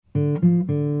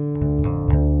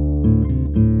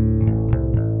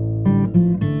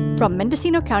From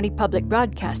Mendocino County Public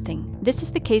Broadcasting, this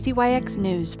is the KZYX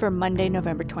News for Monday,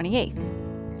 November 28th.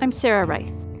 I'm Sarah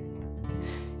Reith.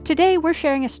 Today, we're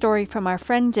sharing a story from our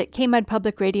friends at KMUD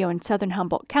Public Radio in southern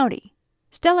Humboldt County.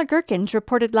 Stella Gerkens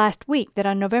reported last week that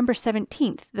on November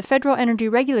 17th, the Federal Energy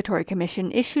Regulatory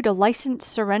Commission issued a license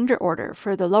surrender order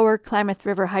for the Lower Klamath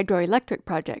River Hydroelectric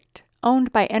Project,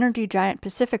 owned by energy giant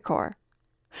PacifiCorp.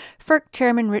 FERC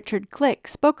Chairman Richard Klick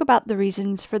spoke about the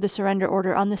reasons for the surrender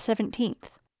order on the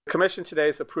 17th. The Commission today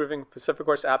is approving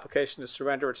PacifiCorp's application to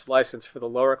surrender its license for the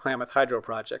Lower Klamath Hydro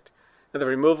Project and the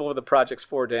removal of the project's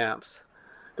 4 dams.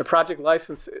 The project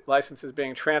license is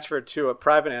being transferred to a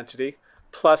private entity,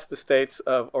 plus the states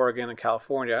of Oregon and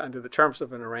California, under the terms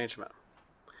of an arrangement.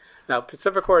 Now,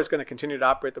 PacifiCorp is going to continue to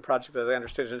operate the project, as I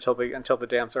understand it, until the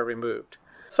dams are removed.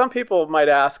 Some people might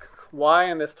ask, why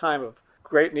in this time of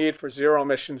great need for zero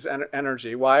emissions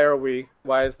energy, why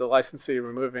is the licensee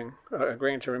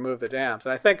agreeing to remove the dams?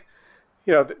 And I think,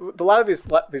 a lot of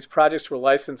these projects were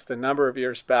licensed a number of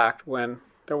years back when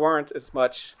there wasn't as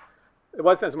much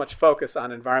focus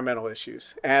on environmental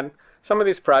issues. And some of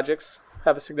these projects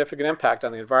have a significant impact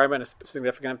on the environment, a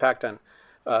significant impact on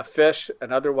fish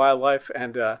and other wildlife.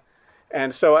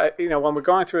 And so, when we're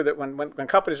going through that, when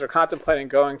companies are contemplating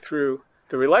going through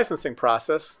the relicensing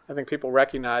process, I think people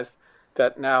recognize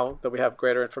that now that we have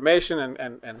greater information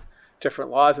and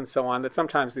different laws and so on, that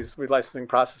sometimes these relicensing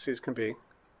processes can be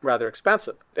rather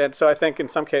expensive. And so I think in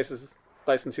some cases,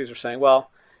 licensees are saying, well,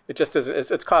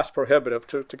 it's cost prohibitive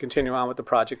to continue on with the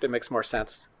project. It makes more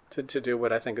sense to do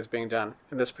what I think is being done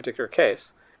in this particular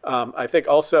case. I think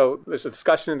also there's a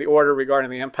discussion in the order regarding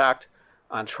the impact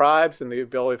on tribes and the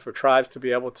ability for tribes to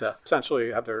be able to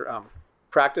essentially have their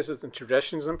practices and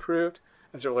traditions improved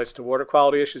as it relates to water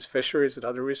quality issues, fisheries, and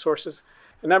other resources.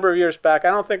 A number of years back, I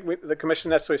don't think the Commission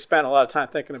necessarily spent a lot of time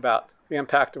thinking about the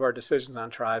impact of our decisions on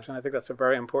tribes, and I think that's a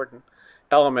very important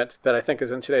element that I think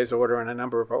is in today's order and a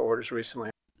number of our orders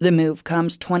recently. The move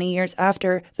comes 20 years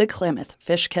after the Klamath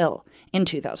fish kill in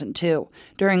 2002,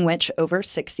 during which over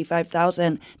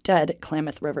 65,000 dead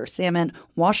Klamath River salmon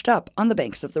washed up on the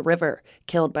banks of the river,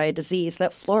 killed by a disease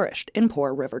that flourished in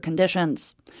poor river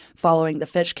conditions. Following the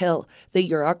fish kill, the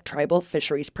Yurok Tribal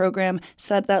Fisheries Program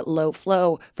said that low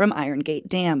flow from Iron Gate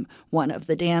Dam, one of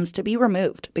the dams to be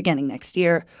removed beginning next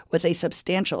year, was a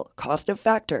substantial cost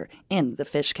factor in the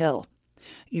fish kill.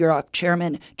 Yurok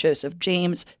Chairman Joseph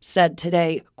James said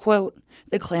today, quote,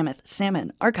 "The Klamath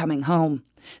salmon are coming home.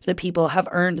 The people have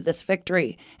earned this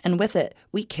victory, and with it,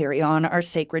 we carry on our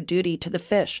sacred duty to the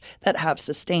fish that have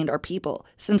sustained our people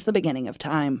since the beginning of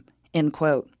time," end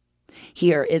quote.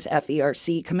 Here is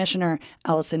FERC Commissioner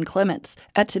Allison Clements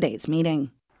at today's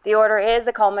meeting. The order is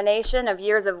a culmination of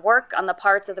years of work on the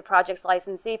parts of the project's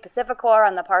licensee, PacifiCorp,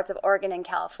 on the parts of Oregon and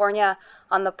California,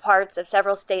 on the parts of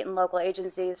several state and local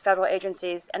agencies, federal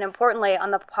agencies, and importantly,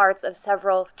 on the parts of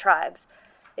several tribes.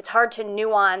 It's hard to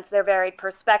nuance their varied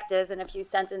perspectives in a few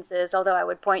sentences, although I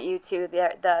would point you to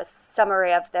the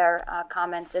summary of their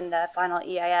comments in the final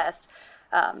EIS.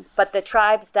 But the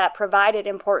tribes that provided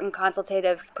important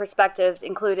consultative perspectives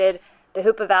included the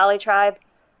Hoopa Valley Tribe,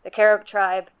 the Karuk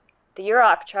Tribe, the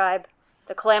Yurok Tribe,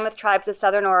 the Klamath Tribes of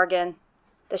Southern Oregon,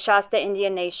 the Shasta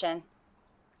Indian Nation,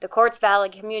 the Quartz Valley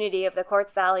community of the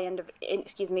Quartz Valley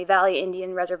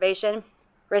Indian Reservation,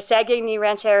 Resegni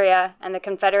Rancheria, and the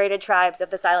Confederated Tribes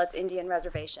of the Siletz Indian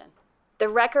Reservation. The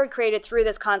record created through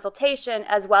this consultation,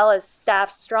 as well as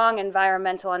staff's strong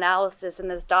environmental analysis in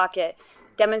this docket,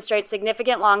 demonstrates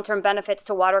significant long-term benefits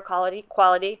to water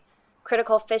quality,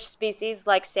 critical fish species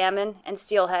like salmon and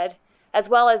steelhead, as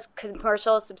well as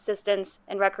commercial, subsistence,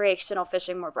 and recreational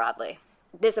fishing more broadly.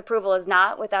 This approval is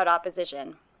not without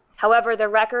opposition. However, the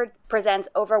record presents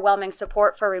overwhelming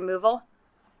support for removal,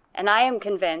 and I am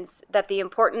convinced that the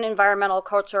important environmental,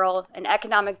 cultural, and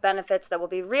economic benefits that will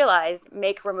be realized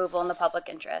make removal in the public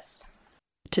interest.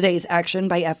 Today's action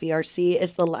by FERC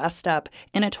is the last step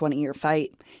in a 20-year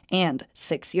fight and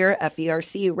 6-year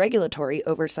FERC regulatory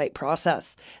oversight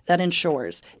process that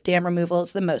ensures dam removal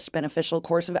is the most beneficial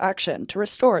course of action to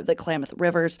restore the Klamath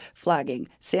River's flagging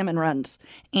salmon runs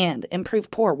and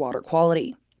improve poor water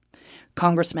quality.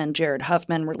 Congressman Jared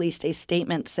Huffman released a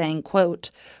statement saying,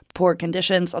 quote, "Poor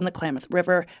conditions on the Klamath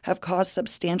River have caused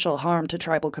substantial harm to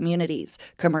tribal communities,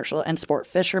 commercial and sport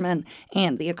fishermen,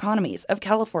 and the economies of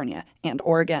California and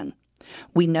Oregon.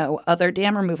 We know other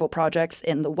dam removal projects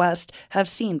in the West have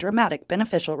seen dramatic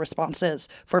beneficial responses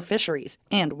for fisheries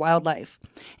and wildlife,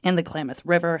 and the Klamath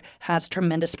River has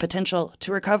tremendous potential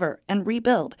to recover and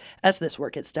rebuild as this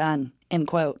work is done," end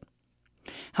quote.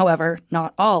 However,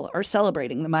 not all are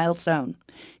celebrating the milestone.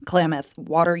 Klamath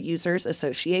Water Users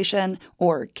Association,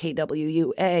 or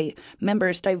KWUA,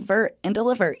 members divert and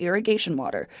deliver irrigation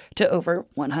water to over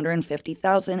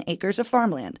 150,000 acres of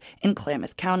farmland in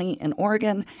Klamath County in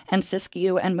Oregon and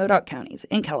Siskiyou and Modoc counties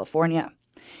in California.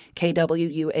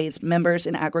 KWUA's members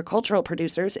and agricultural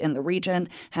producers in the region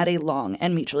had a long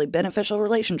and mutually beneficial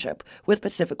relationship with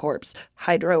PacifiCorp's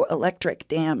hydroelectric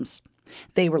dams.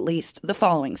 They released the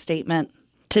following statement.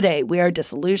 Today, we are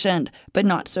disillusioned, but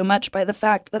not so much by the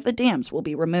fact that the dams will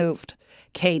be removed.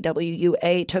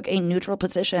 KWUA took a neutral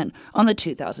position on the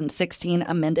 2016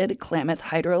 amended Klamath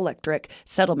Hydroelectric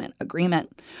Settlement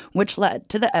Agreement, which led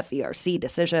to the FERC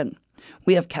decision.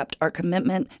 We have kept our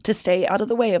commitment to stay out of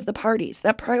the way of the parties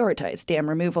that prioritize dam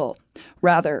removal.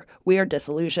 Rather, we are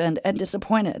disillusioned and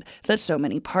disappointed that so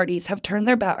many parties have turned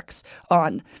their backs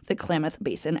on the Klamath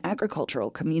Basin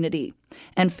agricultural community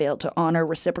and failed to honor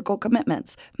reciprocal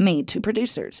commitments made to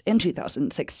producers in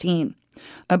 2016.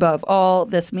 Above all,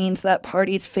 this means that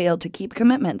parties failed to keep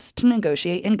commitments to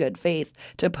negotiate in good faith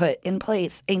to put in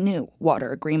place a new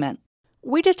water agreement.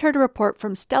 We just heard a report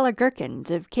from Stella Gerkens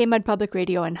of KMUD Public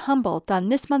Radio in Humboldt on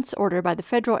this month's order by the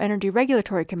Federal Energy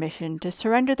Regulatory Commission to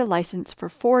surrender the license for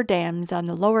 4 dams on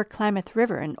the lower Klamath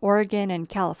River in Oregon and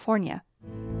California.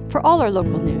 For all our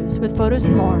local news, with photos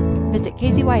and more, visit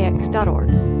kzyx.org.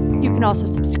 You can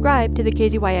also subscribe to the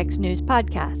KZYX News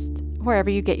podcast, wherever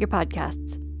you get your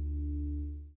podcasts.